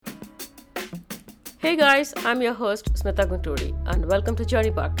Hey guys, I'm your host Smita Gunturi, and welcome to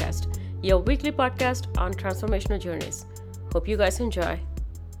Journey Podcast, your weekly podcast on transformational journeys. Hope you guys enjoy.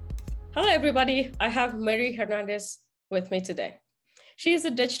 Hello, everybody. I have Mary Hernandez with me today. She is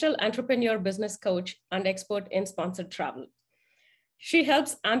a digital entrepreneur, business coach, and expert in sponsored travel. She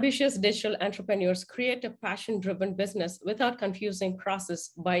helps ambitious digital entrepreneurs create a passion-driven business without confusing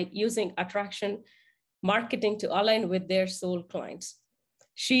process by using attraction marketing to align with their soul clients.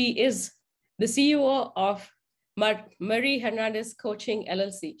 She is the CEO of Marie Hernandez Coaching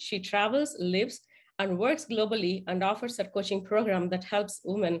LLC. She travels, lives, and works globally and offers a coaching program that helps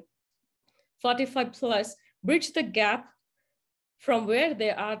women 45 plus bridge the gap from where they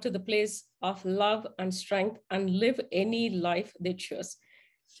are to the place of love and strength and live any life they choose.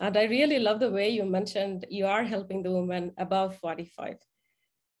 And I really love the way you mentioned you are helping the women above 45.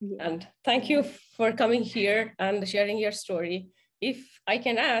 Yeah. And thank you for coming here and sharing your story. If I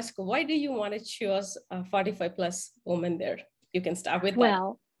can ask, why do you want to choose a 45 plus woman there? You can start with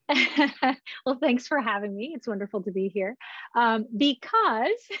that. Well, thanks for having me. It's wonderful to be here.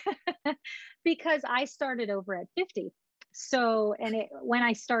 Because I started over at 50. So, when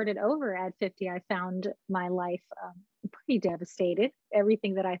I started over at 50, I found my life pretty devastated.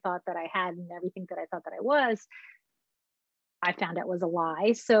 Everything that I thought that I had and everything that I thought that I was, I found out was a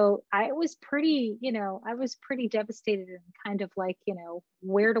lie. So I was pretty devastated and kind of like,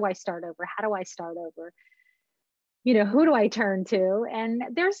 where do I start over? How do I start over? Who do I turn to? And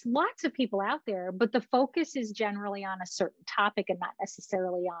there's lots of people out there, but the focus is generally on a certain topic and not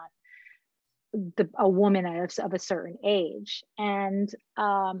necessarily on a woman of a certain age. And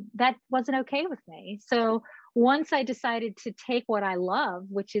that wasn't okay with me. So once I decided to take what I love,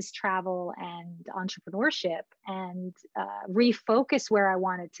 which is travel and entrepreneurship, and refocus where I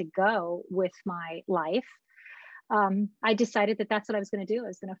wanted to go with my life, I decided that that's what I was going to do. I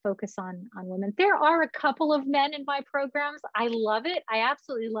was going to focus on women. There are a couple of men in my programs. I love it. I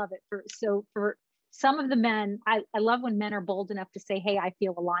absolutely love it. For some of the men, I love when men are bold enough to say, "Hey, I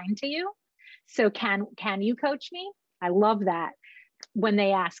feel aligned to you. So can you coach me?" I love that when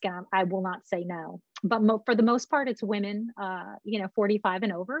they ask, and I will not say no. But for the most part, it's women, 45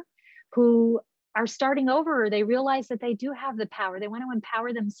 and over, who are starting over. They realize that they do have the power. They want to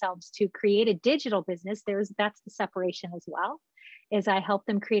empower themselves to create a digital business. That's the separation as well, is I help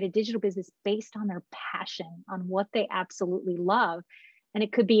them create a digital business based on their passion, on what they absolutely love. And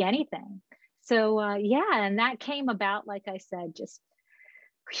it could be anything. So and that came about, like I said, just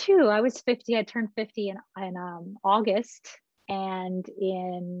I was 50. I turned 50 in August, and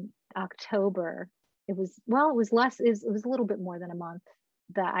in October, it was a little bit more than a month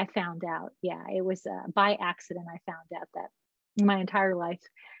that I found out. Yeah, it was by accident. I found out that my entire life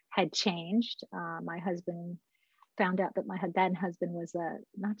had changed. My husband found out that my then husband was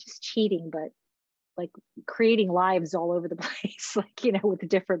not just cheating, but like creating lives all over the place, like, with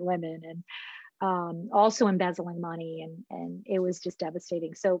different women, and also embezzling money, and it was just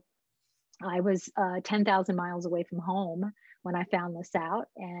devastating. So I was 10,000 miles away from home when I found this out,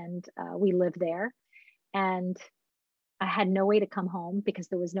 and we lived there, and I had no way to come home because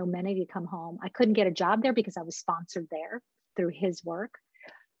there was no money to come home. I couldn't get a job there because I was sponsored there through his work.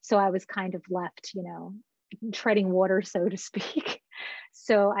 So I was kind of left, treading water, so to speak.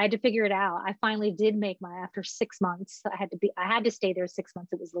 So I had to figure it out. I finally did after 6 months, I had to stay there 6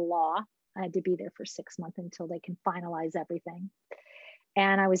 months. It was the law. I had to be there for 6 months until they can finalize everything.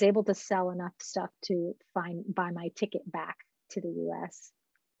 And I was able to sell enough stuff to buy my ticket back to the US.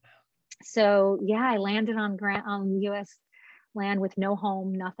 So yeah, I landed on US land with no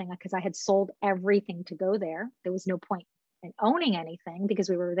home, nothing, because I had sold everything to go there. There was no point in owning anything because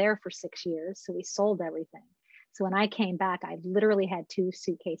we were there for 6 years. So we sold everything. So when I came back, I literally had 2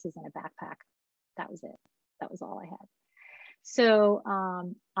 suitcases and a backpack. That was it. That was all I had. So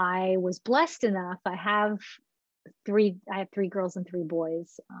I was blessed enough. I have 3 girls and 3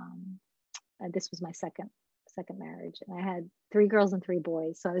 boys. This was my second marriage, and I had 3 girls and 3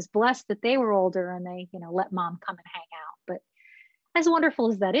 boys. So I was blessed that they were older and they, let mom come and hang out. But as wonderful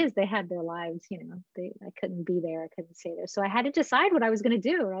as that is, they had their lives. I couldn't be there. I couldn't stay there. So I had to decide what I was going to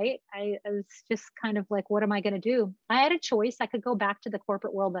do. Right? I was just kind of like, what am I going to do? I had a choice. I could go back to the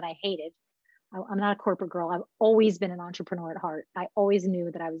corporate world that I hated. I'm not a corporate girl. I've always been an entrepreneur at heart. I always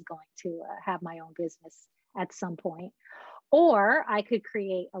knew that I was going to have my own business at some point. Or I could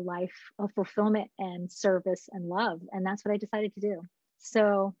create a life of fulfillment and service and love. And that's what I decided to do.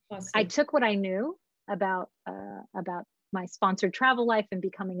 So awesome. I took what I knew about my sponsored travel life and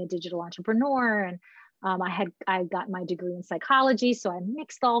becoming a digital entrepreneur, and I got my degree in psychology, so I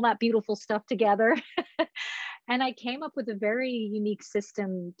mixed all that beautiful stuff together, and I came up with a very unique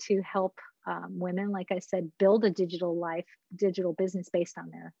system to help women, like I said, build a digital business based on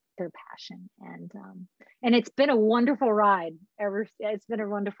their passion. And it's been a wonderful ride. It's been a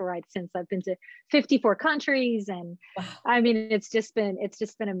wonderful ride since. I've been to 54 countries, and Wow. I mean, it's just been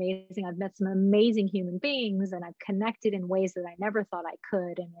amazing. I've met some amazing human beings, and I've connected in ways that I never thought I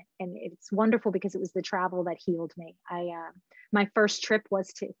could. And it's wonderful because it was the travel that healed me. My first trip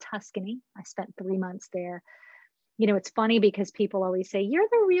was to Tuscany. I spent 3 months there. It's funny because people always say, you're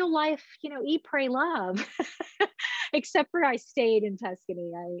the real life, eat, pray, love. Except for I stayed in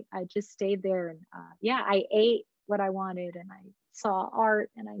Tuscany. I just stayed there, and I ate what I wanted, and I saw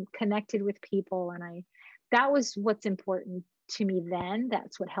art, and I connected with people. And that was what's important to me then.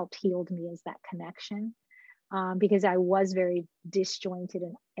 That's what helped healed me, is that connection. Because I was very disjointed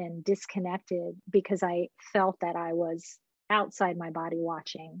and disconnected, because I felt that I was outside my body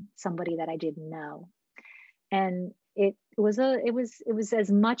watching somebody that I didn't know. And it was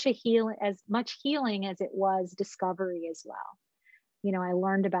as much healing as it was discovery as well. I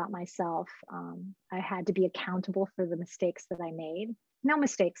learned about myself. I had to be accountable for the mistakes that I made. No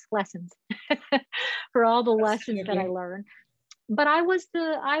mistakes, lessons. For all the lessons that I learned. But I was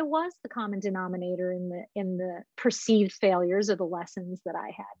the common denominator in the perceived failures of the lessons that I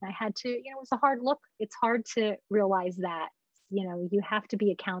had. And I had to, it was a hard look. It's hard to realize that, you have to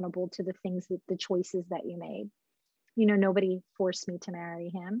be accountable to the choices that you made. Nobody forced me to marry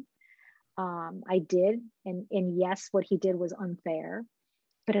him. I did. And yes, what he did was unfair,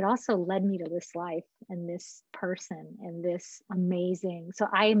 but it also led me to this life and this person and this amazing. So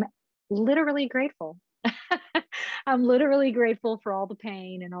I'm literally grateful. I'm literally grateful for all the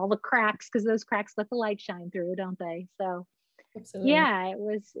pain and all the cracks, because those cracks let the light shine through, don't they? So Absolutely. yeah, it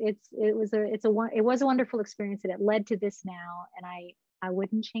was a wonderful experience, and it led to this now. And I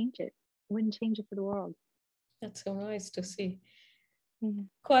wouldn't change it. Wouldn't change it for the world. That's so nice to see. Yeah.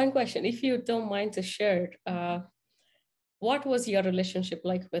 Quick question, if you don't mind to share, what was your relationship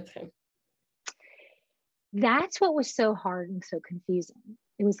like with him? That's what was so hard and so confusing.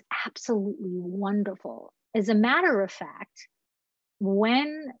 It was absolutely wonderful. As a matter of fact,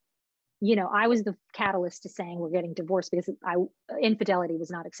 when I was the catalyst to saying we're getting divorced, because infidelity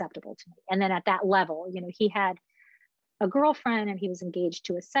was not acceptable to me. And then at that level, he had a girlfriend, and he was engaged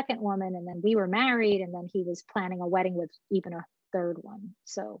to a second woman, and then we were married, and then he was planning a wedding with even a third one.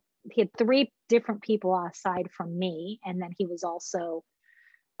 So he had 3 different people aside from me, and then he was also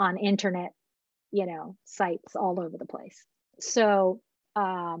on internet, sites all over the place. So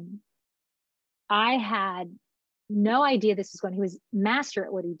I had no idea this was going. He was master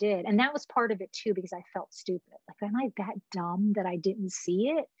at what he did, and that was part of it too, because I felt stupid. Like, am I that dumb that I didn't see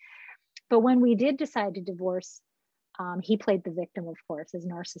it? But when we did decide to divorce, he played the victim, of course, as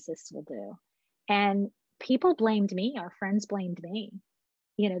narcissists will do. And people blamed me. Our friends blamed me.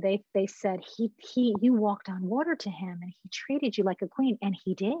 They said, you walked on water to him, and he treated you like a queen. And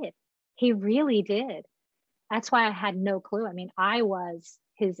he did. He really did. That's why I had no clue. I mean, I was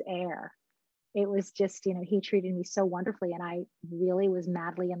his heir. It was just, he treated me so wonderfully, and I really was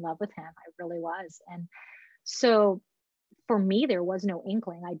madly in love with him. I really was. And so for me, there was no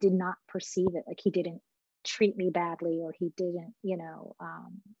inkling. I did not perceive it. Like, he didn't treat me badly, or he didn't,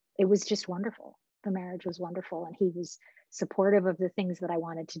 it was just wonderful. The marriage was wonderful, and he was supportive of the things that I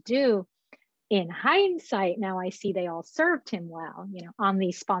wanted to do. In hindsight, now I see they all served him well. On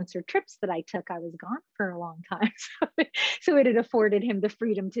these sponsored trips that I took, I was gone for a long time. So it had afforded him the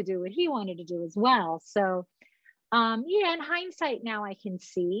freedom to do what he wanted to do as well. So in hindsight, now I can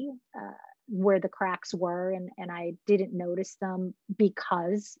see where the cracks were, and I didn't notice them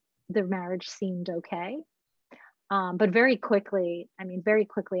because the marriage seemed okay. But very quickly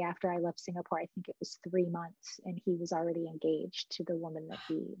after I left Singapore, I think it was 3 months, and he was already engaged to the woman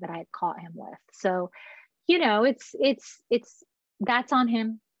that I had caught him with. So, it's that's on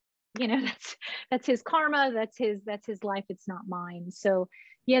him. That's his karma. That's his life. It's not mine. So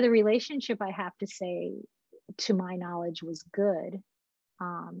yeah, the relationship, I have to say, to my knowledge, was good.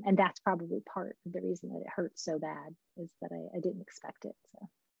 And that's probably part of the reason that it hurt so bad, is that I didn't expect it. So.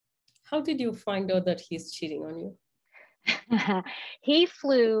 How did you find out that he's cheating on you? He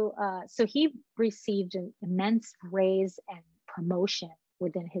flew, so he received an immense raise and promotion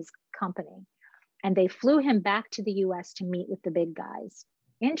within his company. And they flew him back to the US to meet with the big guys.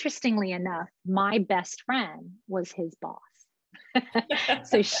 Interestingly enough, my best friend was his boss.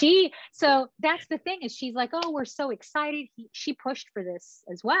 So that's the thing, is she's like, oh, we're so excited. She pushed for this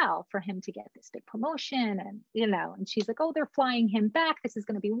as well, for him to get this big promotion. And, and she's like, oh, they're flying him back. This is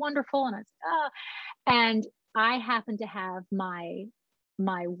going to be wonderful. And I was like, oh, and I happened to have my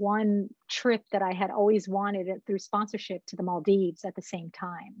one trip that I had always wanted it through sponsorship to the Maldives at the same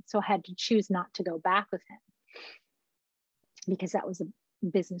time. So I had to choose not to go back with him because that was a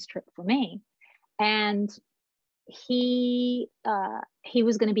business trip for me. And he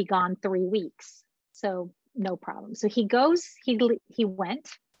was going to be gone 3 weeks. So no problem. So he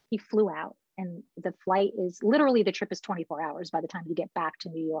flew out, and the flight is literally, the trip is 24 hours by the time you get back to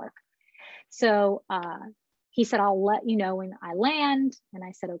New York. So he said, I'll let you know when I land. And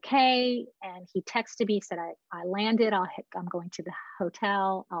I said, okay. And he texted me, said, I landed. I'm going to the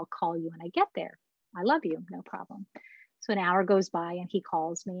hotel. I'll call you when I get there. I love you. No problem. So an hour goes by and he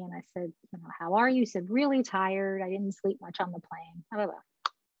calls me, and I said, how are you? He said, really tired. I didn't sleep much on the plane. Blah, blah, blah.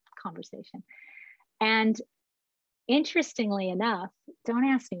 Conversation. And interestingly enough, don't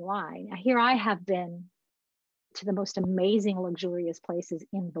ask me why. Here I have been to the most amazing, luxurious places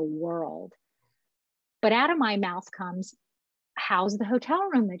in the world. But out of my mouth comes, how's the hotel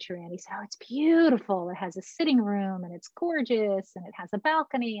room that you're in? He said, oh, it's beautiful. It has a sitting room and it's gorgeous and it has a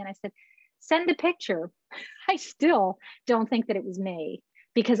balcony. And I said, send a picture. I still don't think that it was me,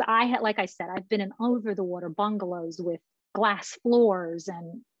 because like I said, I've been in over the water bungalows with glass floors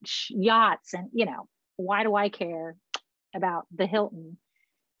and yachts. And, why do I care about the Hilton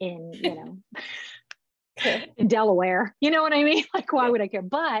in, in Delaware? You know what I mean? Like, why would I care?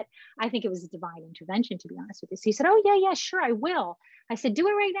 But I think it was a divine intervention, to be honest with you. So he said, oh, yeah, sure, I will. I said, do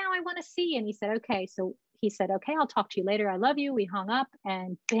it right now. I want to see. And he said, okay. So he said, okay, I'll talk to you later. I love you. We hung up,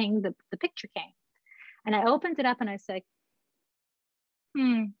 and bang, the picture came. And I opened it up and I said,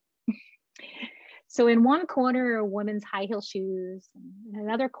 So in one corner are women's high heel shoes, and in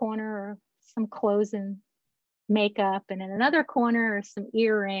another corner are some clothes and makeup, and in another corner are some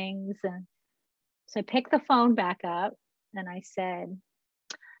earrings. And so I picked the phone back up and I said,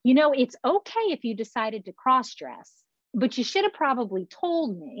 it's okay if you decided to cross dress, but you should have probably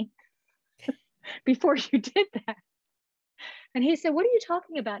told me before you did that. And he said, what are you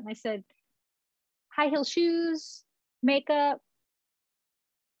talking about? And I said, high heel shoes, makeup,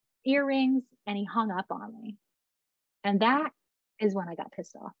 earrings. And he hung up on me. And that is when I got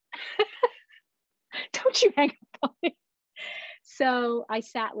pissed off. Don't you hang up on me. So I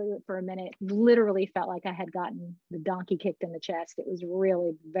sat with it for a minute, literally felt like I had gotten the donkey kicked in the chest. It was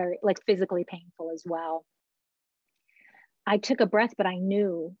really very, physically painful as well. I took a breath, but I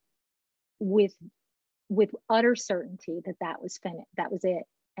knew with utter certainty that was finished. That was it.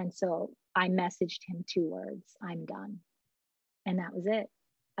 And so I messaged him 2 words, I'm done. And that was it.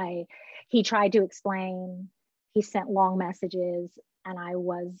 He tried to explain, he sent long messages, and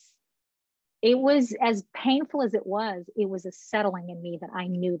it was as painful as it was a settling in me that I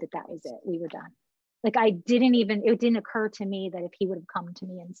knew that was it. We were done. It didn't occur to me that if he would have come to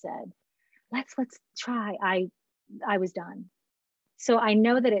me and said, let's try, I was done. So I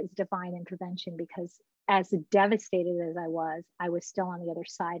know that it's divine intervention, because as devastated as I was still on the other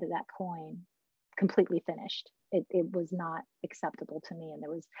side of that coin, completely finished. It was not acceptable to me. And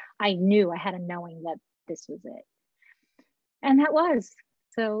I had a knowing that this was it. And that was,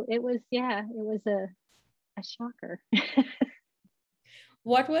 so it was a shocker.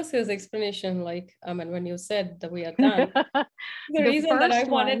 What was his explanation like? When you said that we are done, the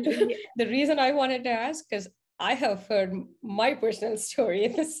reason I wanted to ask, because I have heard my personal story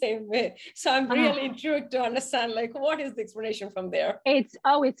in the same way. So I'm really intrigued to understand, what is the explanation from there? It's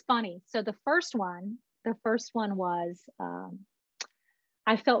funny. So the first one was,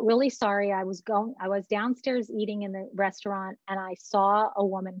 I felt really sorry. I was downstairs eating in the restaurant, and I saw a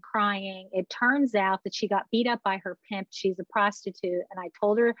woman crying. It turns out that she got beat up by her pimp. She's a prostitute. And I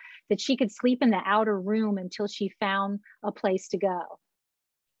told her that she could sleep in the outer room until she found a place to go.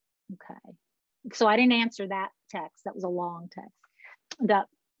 Okay. So I didn't answer that text. That was a long text.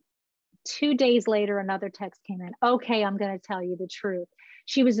 2 days later, another text came in. Okay, I'm going to tell you the truth.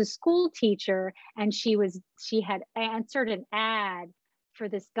 She was a school teacher, and she had answered an ad for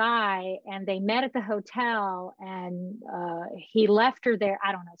this guy, and they met at the hotel, and he left her there.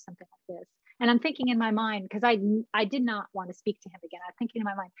 I don't know, something like this. And I'm thinking in my mind, because I did not want to speak to him again. I'm thinking in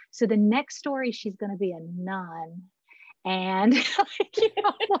my mind, so the next story, she's going to be a nun. And I'm thinking,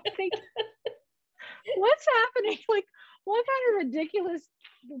 what's happening? What kind of ridiculous,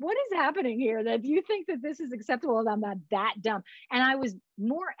 what is happening here that you think that this is acceptable? And I'm not that dumb. And I was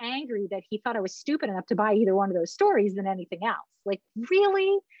more angry that he thought I was stupid enough to buy either one of those stories than anything else.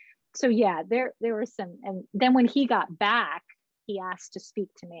 Really? So yeah, there were some. And then when he got back, he asked to speak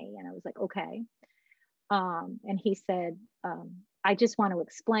to me. And I was like, okay. And he said, I just want to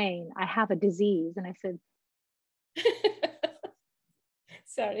explain, I have a disease. And I said,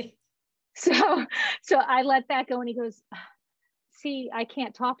 sorry. So I let that go. And he goes, see, I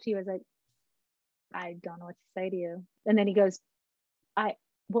can't talk to you. I was like, I don't know what to say to you. And then he goes,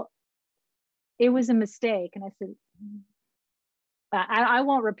 well, it was a mistake. And I said, I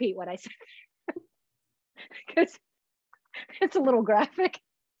won't repeat what I said because it's a little graphic.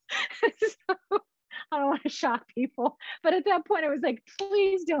 So I don't want to shock people. But at that point, I was like,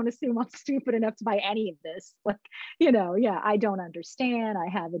 please don't assume I'm stupid enough to buy any of this. Like, yeah, I don't understand. I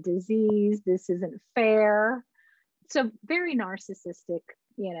have a disease. This isn't fair. So very narcissistic,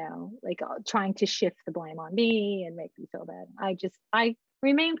 like trying to shift the blame on me and make me feel bad. I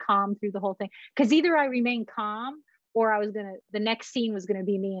remained calm through the whole thing, because either I remained calm or the next scene was going to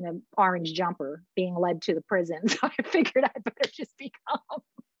be me in an orange jumper being led to the prison. So I figured I better just be calm.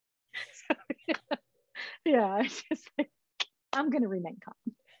 So, yeah, it's just like, I'm going to remain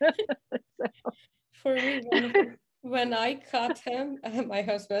calm. So. For me, when I caught him, my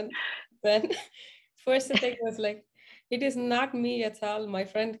husband, then first thing was like, it is not me at all. My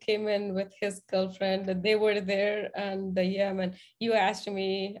friend came in with his girlfriend and they were there, and man, you asked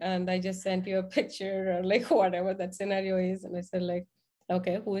me and I just sent you a picture or like whatever that scenario is. And I said like,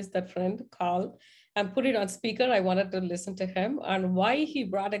 okay, who is that friend? Call and put it on speaker. I wanted to listen to him and why he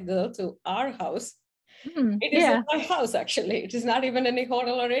brought a girl to our house. It is in my house, actually. It is not even any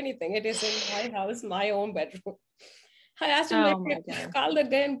hotel or anything. It is in my house, my own bedroom. I asked him, call the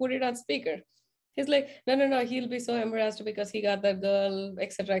guy and put it on speaker. He's like, no, he'll be so embarrassed because he got that girl,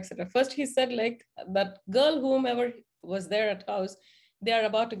 etc., etc. First, he said like that girl, whomever was there at house, they are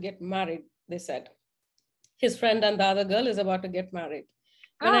about to get married, they said. His friend and the other girl is about to get married.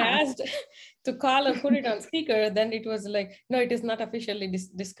 When I asked to call and put it on speaker, then it was like, no, it is not officially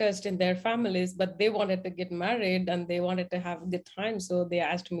discussed in their families, but they wanted to get married and they wanted to have the time. So they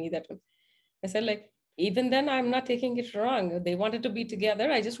asked me that. I said like, even then, I'm not taking it wrong. They wanted to be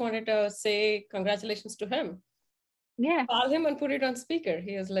together. I just wanted to say congratulations to him. Yeah. Call him and put it on speaker.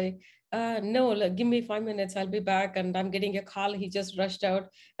 He was like, no, give me 5 minutes. I'll be back. And I'm getting a call. He just rushed out.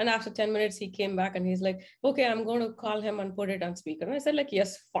 And after 10 minutes, he came back and he's like, okay, I'm going to call him and put it on speaker. And I said like,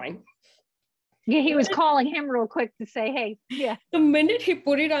 yes, fine. Yeah, he was calling him real quick to say, hey, yeah. The minute he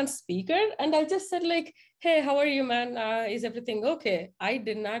put it on speaker, and I just said like, hey, how are you, man? Is everything okay? I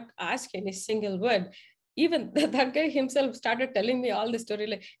did not ask any single word. Even that guy himself started telling me all the story,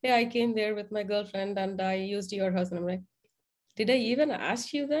 like, hey, I came there with my girlfriend and I used your house. And I'm like, did I even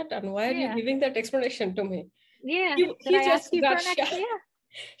ask you that? And why are you giving that explanation to me? Yeah. He just got shocked.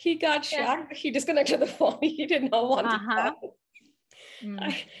 He got shocked. He disconnected the phone. He did not want to talk.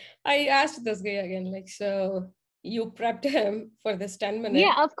 I asked this guy again, like, so you prepped him for this 10 minutes.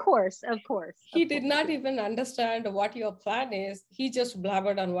 Yeah, of course. He did not even understand what your plan is. He just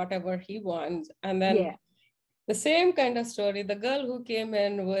blabbered on whatever he wants. And then the same kind of story, the girl who came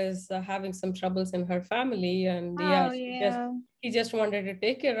in was having some troubles in her family. And he just wanted to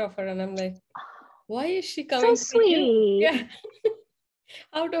take care of her. And I'm like, why is she coming so sweet. to you? Yeah.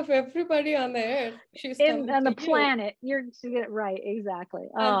 Out of everybody on the earth, she's coming on the to planet. You're right, exactly.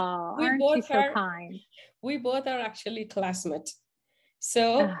 Oh, aren't you so kind? We both are actually classmates.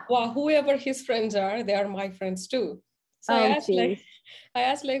 So whoever his friends are, they are my friends too. So I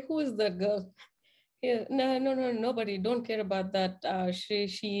asked like, who is that girl? Yeah, no, nobody. Don't care about that.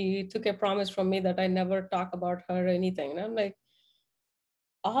 She took a promise from me that I never talk about her or anything. And I'm like,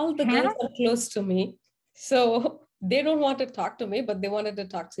 all the girls are close to me. So they don't want to talk to me, but they wanted to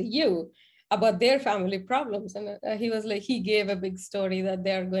talk to you about their family problems. And he was like, he gave a big story that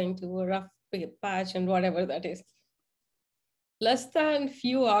they're going to a rough patch and whatever that is. Less than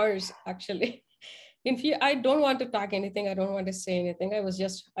few hours, actually. I don't want to talk anything. I don't want to say anything.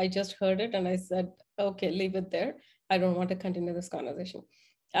 I just heard it and I said, okay, leave it there. I don't want to continue this conversation.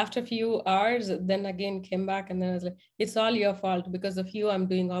 After a few hours, then again came back and then I was like, it's all your fault. Because of you, I'm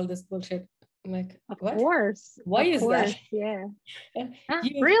doing all this bullshit. I'm like, what? Of course. Why is that? Yeah.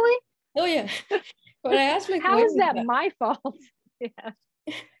 Really? Oh, yeah. But I asked like, how is that my fault? Yeah.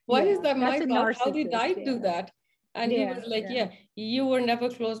 Why is that my fault? How did I do that? And he was like, you were never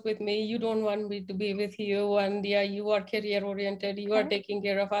close with me. You don't want me to be with you. And you are career oriented. You are taking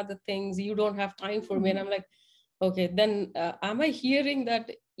care of other things. You don't have time for me. And I'm like, okay, then am I hearing that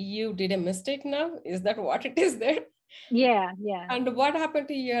you did a mistake now? Is that what it is there? Yeah. And what happened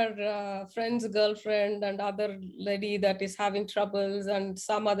to your friend's girlfriend and other lady that is having troubles and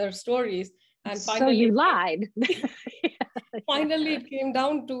some other stories? And finally, so you lied. finally it came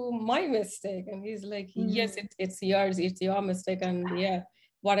down to my mistake. And he's like, yes, Mm. it's yours. It's your mistake. And yeah,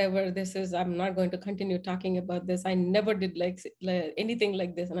 whatever this is, I'm not going to continue talking about this. I never did like anything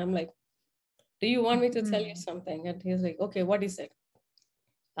like this. And I'm like, do you want me to tell you Mm. something? And he's like, okay, what is it?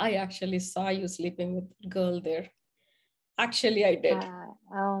 I actually saw you sleeping with a girl there. Actually, I did.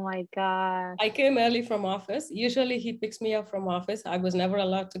 Oh my gosh. I came early from office. Usually he picks me up from office. I was never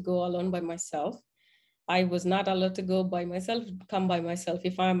allowed to go alone by myself. I was not allowed to go by myself, come by myself.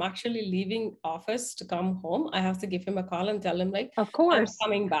 If I'm actually leaving office to come home, I have to give him a call and tell him like, Of I'm course.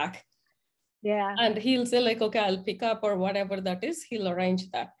 coming back. Yeah. And he'll say like, okay, I'll pick up or whatever that is. He'll arrange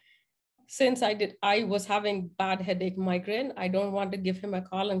that. Since I was having bad headache migraine, I don't want to give him a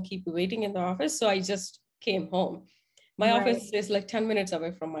call and keep waiting in the office. So I just came home. My Right. office is like 10 minutes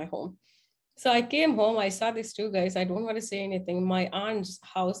away from my home. So I came home, I saw these two guys. I don't want to say anything. My aunt's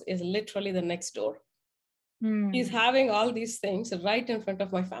house is literally the next door. He's Mm. having all these things right in front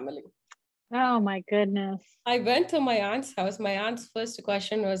of my family. Oh my goodness. I went to my aunt's house. My aunt's first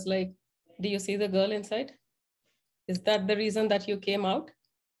question was like, do you see the girl inside? Is that the reason that you came out?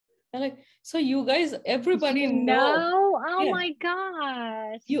 I'm like, so you guys, everybody You know. know? Oh Yeah, my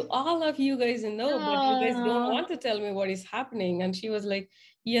gosh. you all of you guys know, but you guys don't Oh, want to tell me what is happening. And she was like,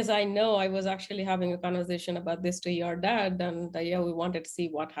 yes, I know. I was actually having a conversation about this to your dad. And yeah, we wanted to see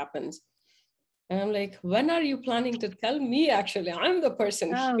what happens. And I'm like, when are you planning to tell me? Actually, I'm the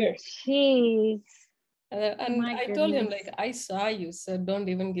person oh, here. jeez. And My I told him, goodness. like, I saw you, so don't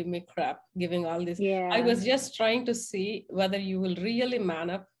even give me crap, giving all this. I Yeah. was just trying to see whether you will really man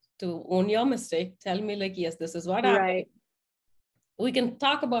up to own your mistake. Tell me, like, yes, this is what happened. Right. We can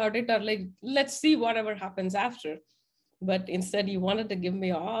talk about it, or like, let's see whatever happens after. But instead, you wanted to give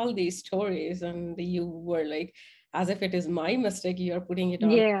me all these stories, and you were like, as if it is my mistake, you're putting it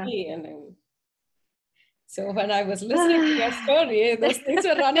on Yeah. me. And so when I was listening to your story, those things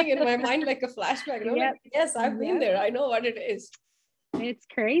were running in my mind like a flashback. And I'm like, Yep. yes, I've been Yep. there. I know what it is. It's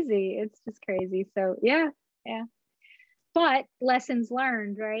crazy. It's just crazy. So yeah. Yeah. But lessons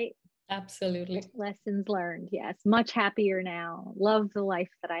learned, right? Absolutely. Lessons learned. Yes. Much happier now. Love the life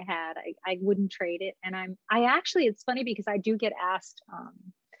that I had. I wouldn't trade it. And I actually, it's funny because I do get asked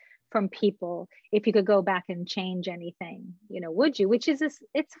from people if you could go back and change anything, would you? Which is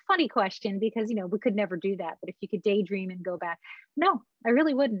it's a funny question because we could never do that, but if you could daydream and go back, no, I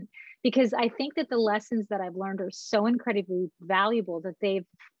really wouldn't, because I think that the lessons that I've learned are so incredibly valuable that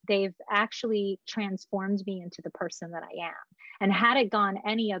they've actually transformed me into the person that I am. And had it gone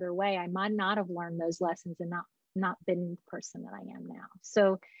any other way, I might not have learned those lessons and not been the person that I am now.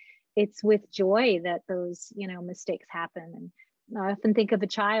 So it's with joy that those mistakes happen. And I often think of a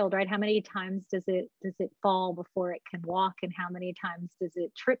child, right? How many times does it fall before it can walk, and how many times does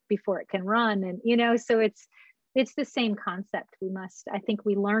it trip before it can run? And so it's the same concept. I think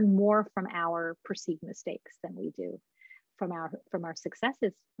we learn more from our perceived mistakes than we do from our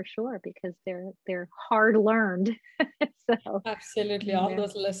successes, for sure, because they're hard learned. So Absolutely. All yeah.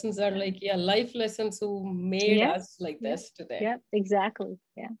 those lessons are like, yeah, life lessons who made Yeah. us like Yeah. this today. Yeah. Exactly.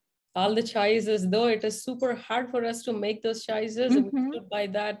 Yeah. All the choices, though it is super hard for us to make those choices, we Mm-hmm. stood by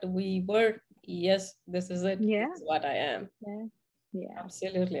that. We were, yes, this is it. This Yeah. is what I am. Yeah. Yeah.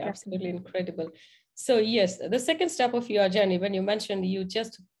 Absolutely, absolutely Definitely. incredible. So, yes, the second step of your journey, when you mentioned you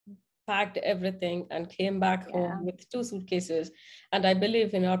just packed everything and came back home Yeah. with two suitcases. And I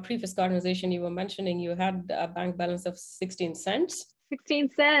believe in our previous conversation, you were mentioning you had a bank balance of 16 cents. 16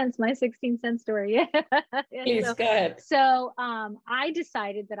 cents, my 16-cent story. Yeah. Yeah. Please So, go ahead. so I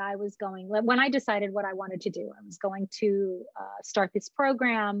decided that I was when I decided what I wanted to do, I was going to start this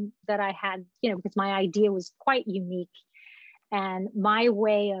program that I had, because my idea was quite unique. And my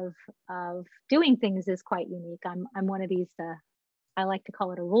way of doing things is quite unique. I'm one of these, I like to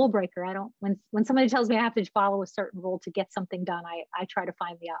call it a rule breaker. I don't, when somebody tells me I have to follow a certain rule to get something done, I try to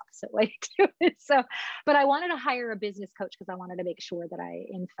find the opposite way to do it. So, but I wanted to hire a business coach because I wanted to make sure that I,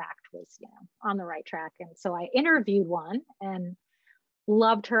 in fact, was, on the right track. And so I interviewed one and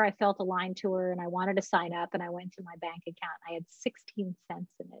loved her. I felt aligned to her and I wanted to sign up, and I went to my bank account. I had 16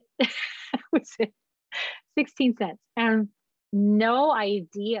 cents in it. That was it. 16 cents. And no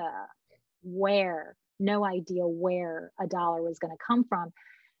idea where a dollar was going to come from.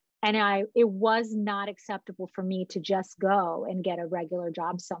 And it was not acceptable for me to just go and get a regular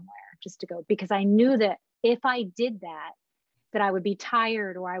job somewhere, just to go, because I knew that if I did that I would be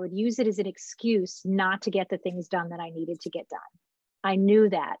tired, or I would use it as an excuse not to get the things done that I needed to get done. I knew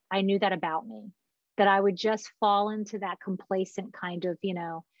that about me, that I would just fall into that complacent kind of, we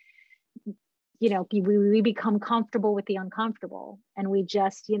become comfortable with the uncomfortable, and we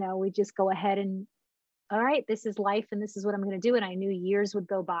just go ahead and all right, this is life and this is what I'm going to do. And I knew years would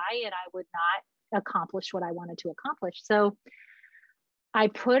go by and I would not accomplish what I wanted to accomplish. So I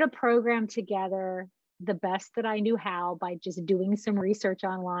put a program together the best that I knew how by just doing some research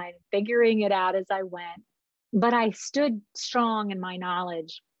online, figuring it out as I went. But I stood strong in my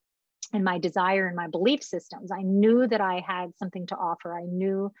knowledge and my desire and my belief systems. I knew that I had something to offer. I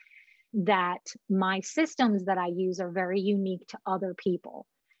knew that my systems that I use are very unique to other people.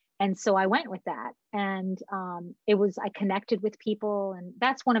 And so I went with that. And I connected with people. And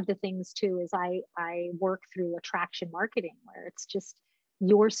that's one of the things too, is I work through attraction marketing, where it's just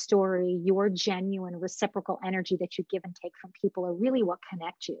your story, your genuine reciprocal energy that you give and take from people are really what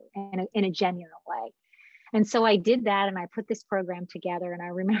connect you in a genuine way. And so I did that, and I put this program together. And I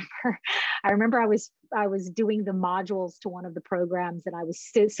remember I was doing the modules to one of the programs, and I was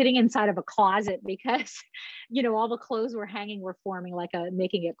sitting inside of a closet because, all the clothes were hanging, were forming like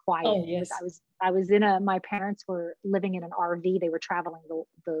making it quiet. Oh, yes. I was my parents were living in an RV. They were traveling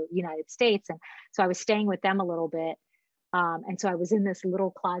the United States, and so I was staying with them a little bit. And so I was in this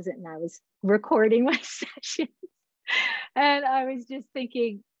little closet, and I was recording my sessions, and I was just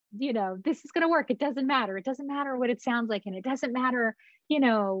thinking, this is going to work. It doesn't matter. It doesn't matter what it sounds like. And it doesn't matter,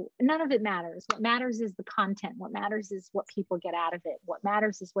 none of it matters. What matters is the content. What matters is what people get out of it. What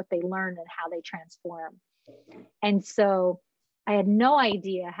matters is what they learn and how they transform. And so I had no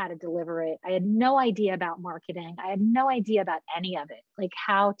idea how to deliver it. I had no idea about marketing. I had no idea about any of it, like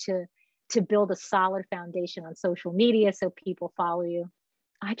how to build a solid foundation on social media so people follow you.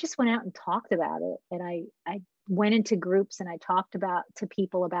 I just went out and talked about it. And I went into groups and I talked to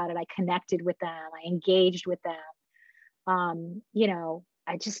people about it. I connected with them. I engaged with them.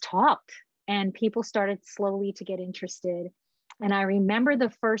 I just talked, and people started slowly to get interested. And I remember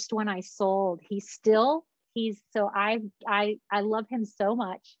the first one I sold, I love him so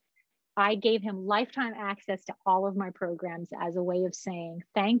much. I gave him lifetime access to all of my programs as a way of saying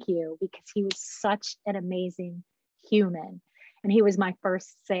thank you, because he was such an amazing human. And he was my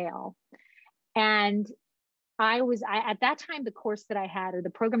first sale. And at that time, the course that I had, or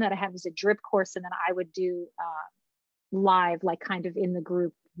the program that I had, was a drip course. And then I would do live, like kind of in the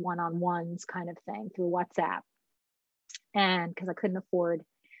group one-on-ones kind of thing through WhatsApp. And because I couldn't afford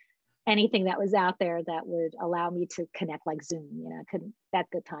anything that was out there that would allow me to connect like Zoom, I couldn't at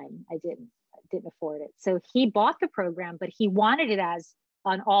the time. I didn't afford it. So he bought the program, but he wanted it as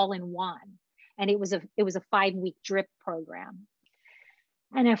an all-in-one. And it was a 5-week drip program.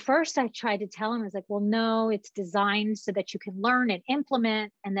 And at first I tried to tell him, I was like, well, no, it's designed so that you can learn and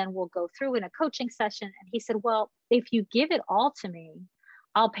implement, and then we'll go through in a coaching session. And he said, well, if you give it all to me,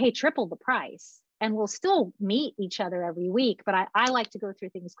 I'll pay triple the price and we'll still meet each other every week. But I like to go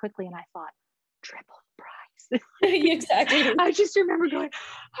through things quickly. And I thought, triple the price. Exactly. I just remember going,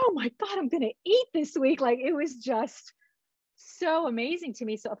 oh my God, I'm going to eat this week. Like, it was just so amazing to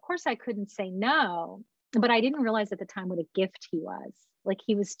me. So of course I couldn't say no, but I didn't realize at the time what a gift he was. Like,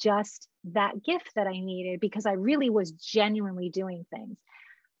 he was just that gift that I needed, because I really was genuinely doing things.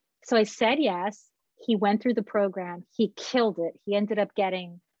 So I said yes. He went through the program. He killed it. He ended up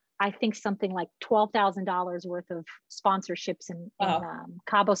getting, I think, something like $12,000 worth of sponsorships in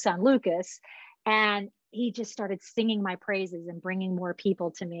Cabo San Lucas. And he just started singing my praises and bringing more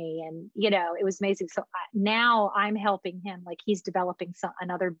people to me. And, it was amazing. So now I'm helping him, like he's developing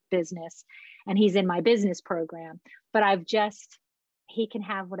another business, and he's in my business program, but he can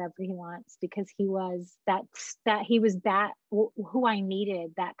have whatever he wants, because he was who I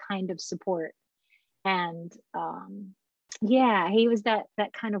needed, that kind of support. And, he was that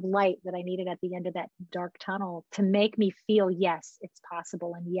kind of light that I needed at the end of that dark tunnel to make me feel, yes, it's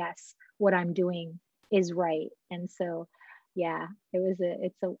possible. And yes, what I'm doing is right. And so,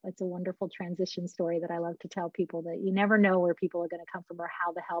 it's a wonderful transition story that I love to tell people, that you never know where people are going to come from or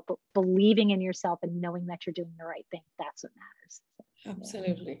how to help, but believing in yourself and knowing that you're doing the right thing, that's what matters.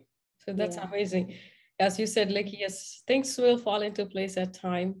 Absolutely. So that's amazing. As you said, like, yes, things will fall into place at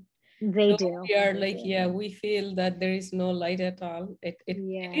time. They do. We are like, we feel that there is no light at all. It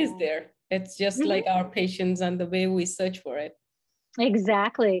is there. It's just like our patience and the way we search for it.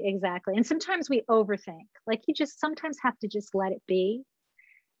 Exactly. And sometimes we overthink. Like, you just sometimes have to just let it be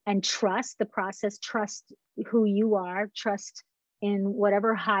and trust the process, trust who you are, trust in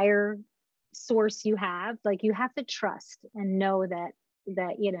whatever higher source you have. Like, you have to trust and know that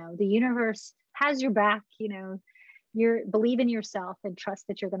the universe has your back. Believe in yourself and trust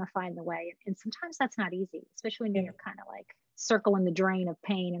that you're going to find the way. And sometimes that's not easy, especially when you're kind of like circling the drain of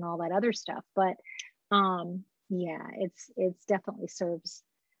pain and all that other stuff. But it's definitely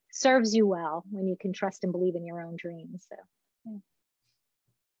serves you well when you can trust and believe in your own dreams. So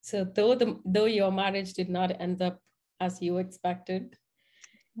So though your marriage did not end up as you expected,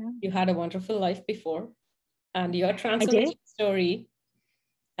 Yeah. you had a wonderful life before, and your I did. transformation story,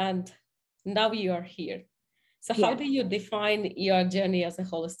 and now you are here. So how Yes. do you define your journey as a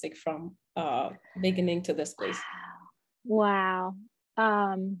holistic from beginning to this place? Wow.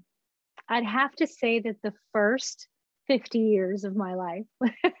 Um, I'd have to say that the first 50 years of my life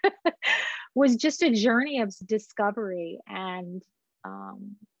was just a journey of discovery and,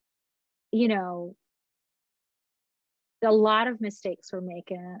 um, you know, a lot of mistakes were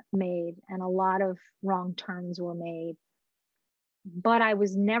made and a lot of wrong turns were made, but I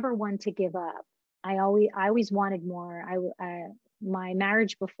was never one to give up. I always wanted more. My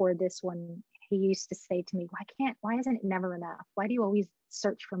marriage before this one, he used to say to me, why isn't it never enough? Why do you always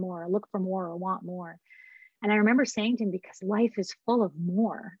search for more, or look for more, or want more? And I remember saying to him, because life is full of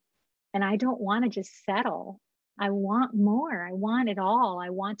more and I don't want to just settle. I want more. I want it all. I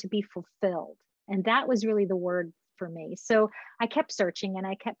want to be fulfilled. And that was really the word for me. So I kept searching and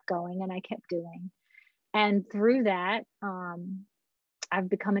I kept going and I kept doing. And through that, I've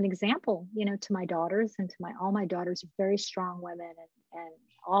become an example, to my daughters and to all my daughters are very strong women, and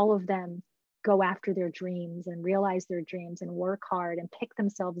all of them go after their dreams and realize their dreams and work hard and pick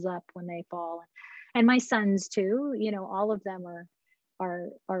themselves up when they fall. And my sons too, all of them are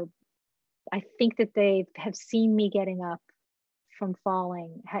I think that they have seen me getting up from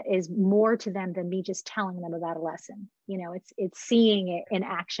falling is more to them than me just telling them about a lesson. It's seeing it in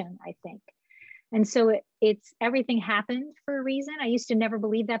action, I think. And so it's everything happened for a reason. I used to never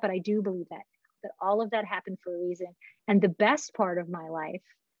believe that, but I do believe that all of that happened for a reason. And the best part of my life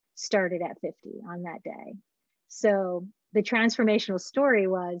started at 50 on that day. So the transformational story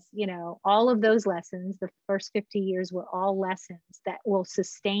was, all of those lessons, the first 50 years were all lessons that will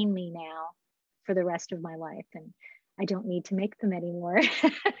sustain me now for the rest of my life. And I don't need to make them anymore.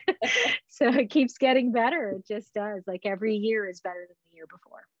 So it keeps getting better. It just does. Like every year is better than the year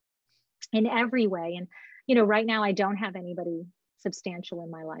before in every way. And, right now I don't have anybody substantial in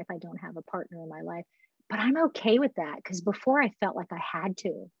my life. I don't have a partner in my life, but I'm okay with that, because before I felt like I had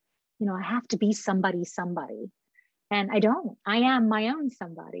to, I have to be somebody. And I don't. I am my own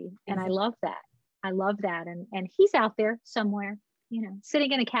somebody. And I love that. And he's out there somewhere,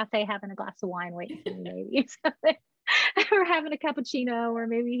 sitting in a cafe having a glass of wine waiting for me, maybe. Or having a cappuccino, or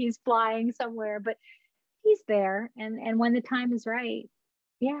maybe he's flying somewhere, but he's there. And when the time is right,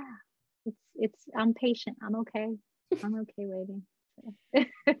 yeah, I'm patient. I'm okay. I'm okay waiting.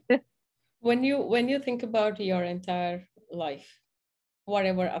 When you think about your entire life,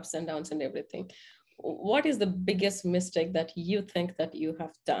 whatever ups and downs and everything, what is the biggest mistake that you think that you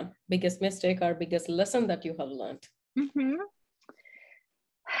have done? Biggest mistake or biggest lesson that you have learned? Mm-hmm.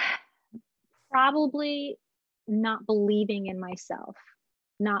 Probably not believing in myself,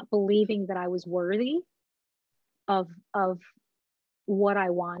 not believing that I was worthy of what I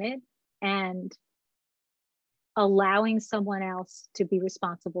wanted, and allowing someone else to be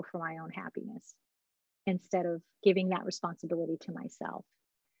responsible for my own happiness instead of giving that responsibility to myself.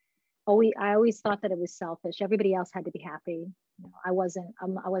 I always thought that it was selfish. Everybody else had to be happy. I wasn't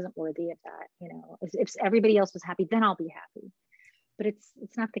worthy of that. If everybody else was happy, then I'll be happy. But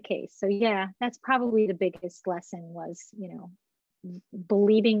it's not the case. So yeah, that's probably the biggest lesson was,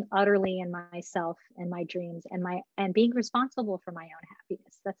 believing utterly in myself and my dreams and being responsible for my own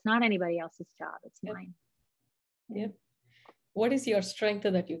happiness. That's not anybody else's job. It's mine. Yep. What is your strength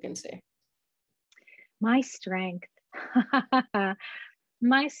that you can say? My strength.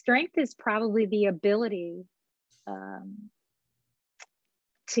 My strength is probably the ability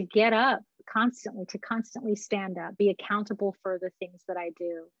to get up to constantly stand up, be accountable for the things that I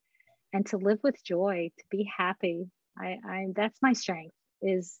do, and to live with joy, to be happy. That's my strength,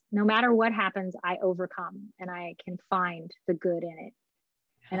 is no matter what happens, I overcome and I can find the good in it.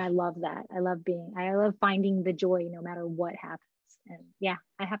 And I love that. I love finding the joy no matter what happens. And yeah,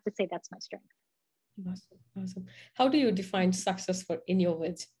 I have to say that's my strength. Awesome. How do you define success in your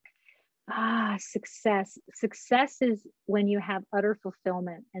words? Success. Success is when you have utter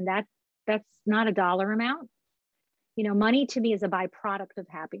fulfillment, and that's not a dollar amount. Money to me is a byproduct of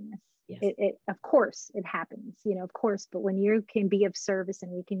happiness. Yes. It of course it happens, of course, but when you can be of service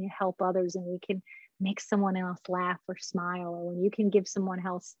and we can help others and we can make someone else laugh or smile, or when you can give someone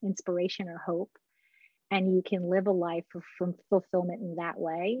else inspiration or hope, and you can live a life from fulfillment in that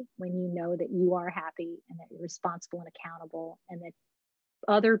way, when you know that you are happy and that you're responsible and accountable, and that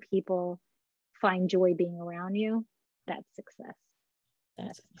other people find joy being around you, that's success.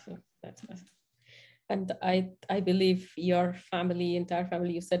 That's awesome. That's awesome. And I believe your entire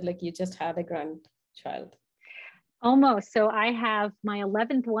family, you said like you just had a grandchild. Almost. So I have my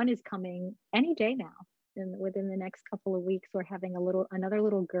 11th one is coming any day now. And within the next couple of weeks, we're having another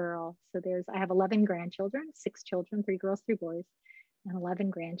little girl. So I have 11 grandchildren, 6 children, 3 girls, 3 boys, and 11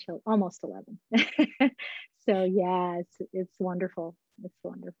 grandchildren, almost 11. So yeah, it's wonderful. It's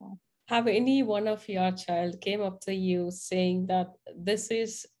wonderful. Have any one of your child came up to you saying that this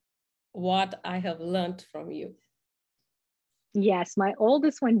is what I have learned from you? Yes, my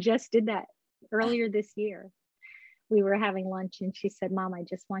oldest one just did that earlier this year. We were having lunch and she said, Mom, I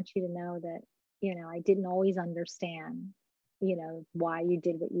just want you to know that, I didn't always understand, why you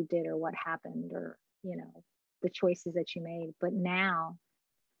did what you did or what happened or, the choices that you made. But now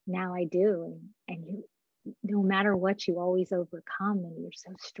I do. And you, no matter what, you always overcome and you're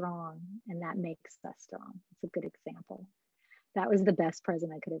so strong. And that makes us strong. It's a good example. That was the best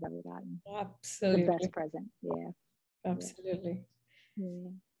present I could have ever gotten. The best Absolutely. present. Yeah. Absolutely. Yeah.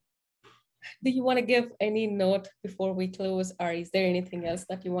 Do you want to give any note before we close, or is there anything else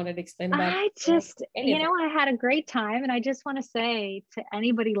that you wanted to explain about? I just, anything? I had a great time. And I just want to say to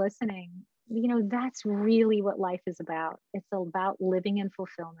anybody listening, that's really what life is about. It's about living in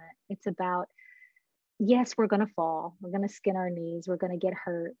fulfillment. It's about, yes, we're going to fall. We're going to skin our knees. We're going to get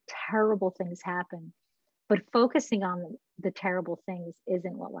hurt. Terrible things happen. But focusing on the terrible things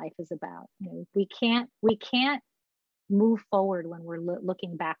isn't what life is about. We can't move forward when we're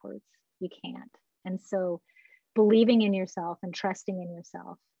looking backwards. You can't. And so believing in yourself and trusting in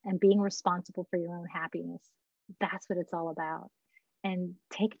yourself and being responsible for your own happiness, that's what it's all about. And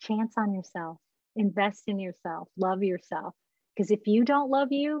take a chance on yourself, invest in yourself, love yourself. Because if you don't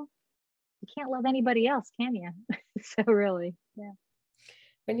love you, you can't love anybody else, can you? So really, yeah.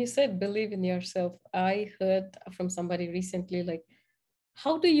 When you said believe in yourself, I heard from somebody recently, like,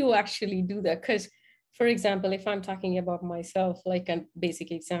 how do you actually do that? Because, for example, if I'm talking about myself, like a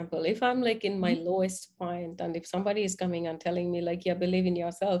basic example, if I'm like in my lowest point, and if somebody is coming and telling me, like, yeah, believe in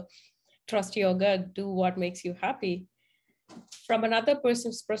yourself, trust your gut, do what makes you happy. From another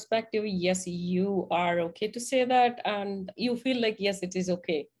person's perspective, yes, you are okay to say that, and you feel like, yes, it is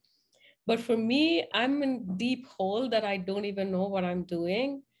okay. But for me, I'm in deep hole that I don't even know what I'm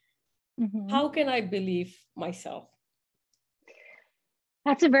doing. Mm-hmm. How can I believe myself?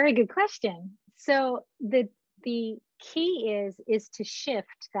 That's a very good question. So the key is to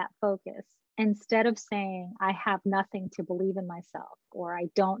shift that focus. Instead of saying I have nothing to believe in myself, or I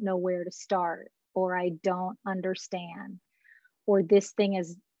don't know where to start, or I don't understand, or this thing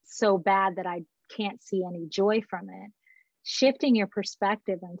is so bad that I can't see any joy from it. Shifting your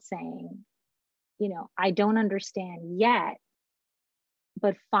perspective and saying, I don't understand yet,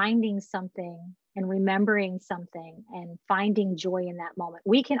 but finding something and remembering something and finding joy in that moment.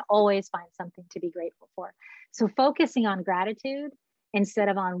 We can always find something to be grateful for. So focusing on gratitude instead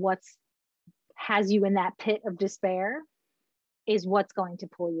of on what's has you in that pit of despair is what's going to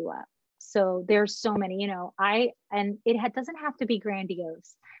pull you up. So there's so many, doesn't have to be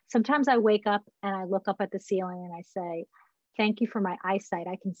grandiose. Sometimes I wake up and I look up at the ceiling and I say, thank you for my eyesight.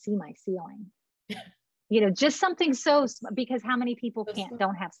 I can see my ceiling. Just something because how many people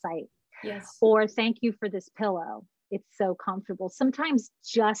don't have sight? Yes. Or thank you for this pillow. It's so comfortable. Sometimes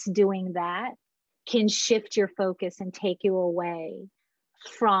just doing that can shift your focus and take you away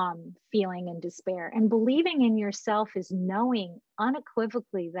from feeling in despair. And believing in yourself is knowing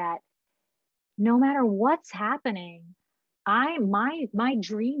unequivocally that no matter what's happening, my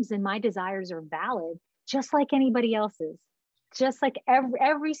dreams and my desires are valid, just like anybody else's. Just like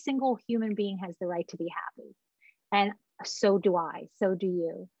every single human being has the right to be happy. And so do I, so do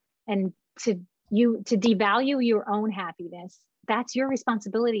you. And to devalue your own happiness, that's your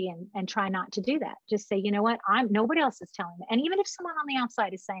responsibility, and try not to do that. Just say, you know what, nobody else is telling me. And even if someone on the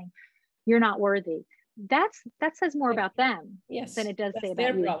outside is saying you're not worthy, that says more about them than it does say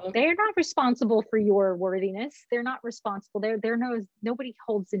about you. Problem. They're not responsible for your worthiness. They're not responsible. Nobody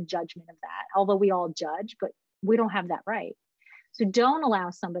holds in judgment of that, although we all judge, but we don't have that right. So don't allow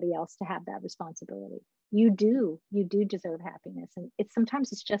somebody else to have that responsibility. You do deserve happiness. And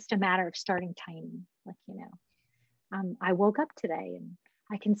sometimes it's just a matter of starting tiny. Like, I woke up today and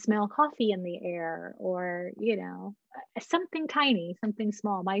I can smell coffee in the air, or, something tiny, something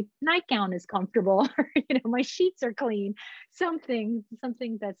small. My nightgown is comfortable, my sheets are clean, something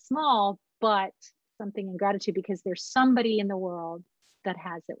that's small, but something in gratitude because there's somebody in the world that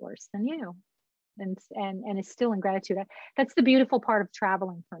has it worse than you. And is still in gratitude. That's the beautiful part of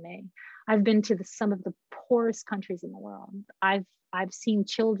traveling for me. I've been to some of the poorest countries in the world. I've seen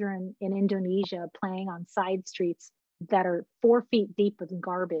children in Indonesia playing on side streets that are 4 feet deep with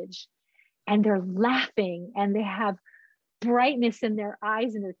garbage, and they're laughing, and they have brightness in their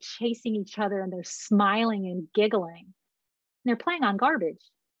eyes, and they're chasing each other and they're smiling and giggling. And they're playing on garbage.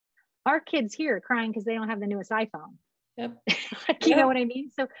 Our kids here are crying because they don't have the newest iPhone. Yep. Like, you know what I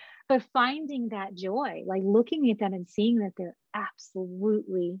mean? So, but finding that joy, like looking at them and seeing that they're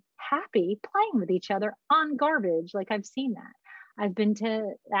absolutely happy playing with each other on garbage. Like, I've seen that. I've been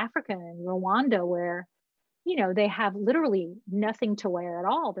to Africa and Rwanda where, you know, they have literally nothing to wear at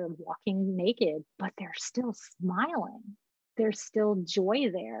all. They're walking naked, but they're still smiling. There's still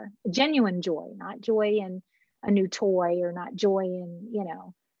joy there, genuine joy, not joy in a new toy or not joy in, you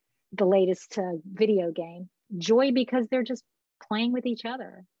know, the latest video game. Joy because they're just playing with each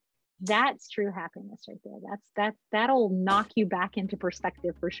other. That's true happiness right there. That'll knock you back into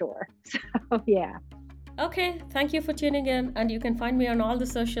perspective for sure. So yeah. Okay, thank you for tuning in, and you can find me on all the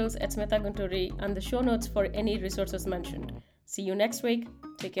socials at Smita Gunturi and the show notes for any resources mentioned. See you next week.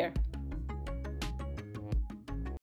 Take care.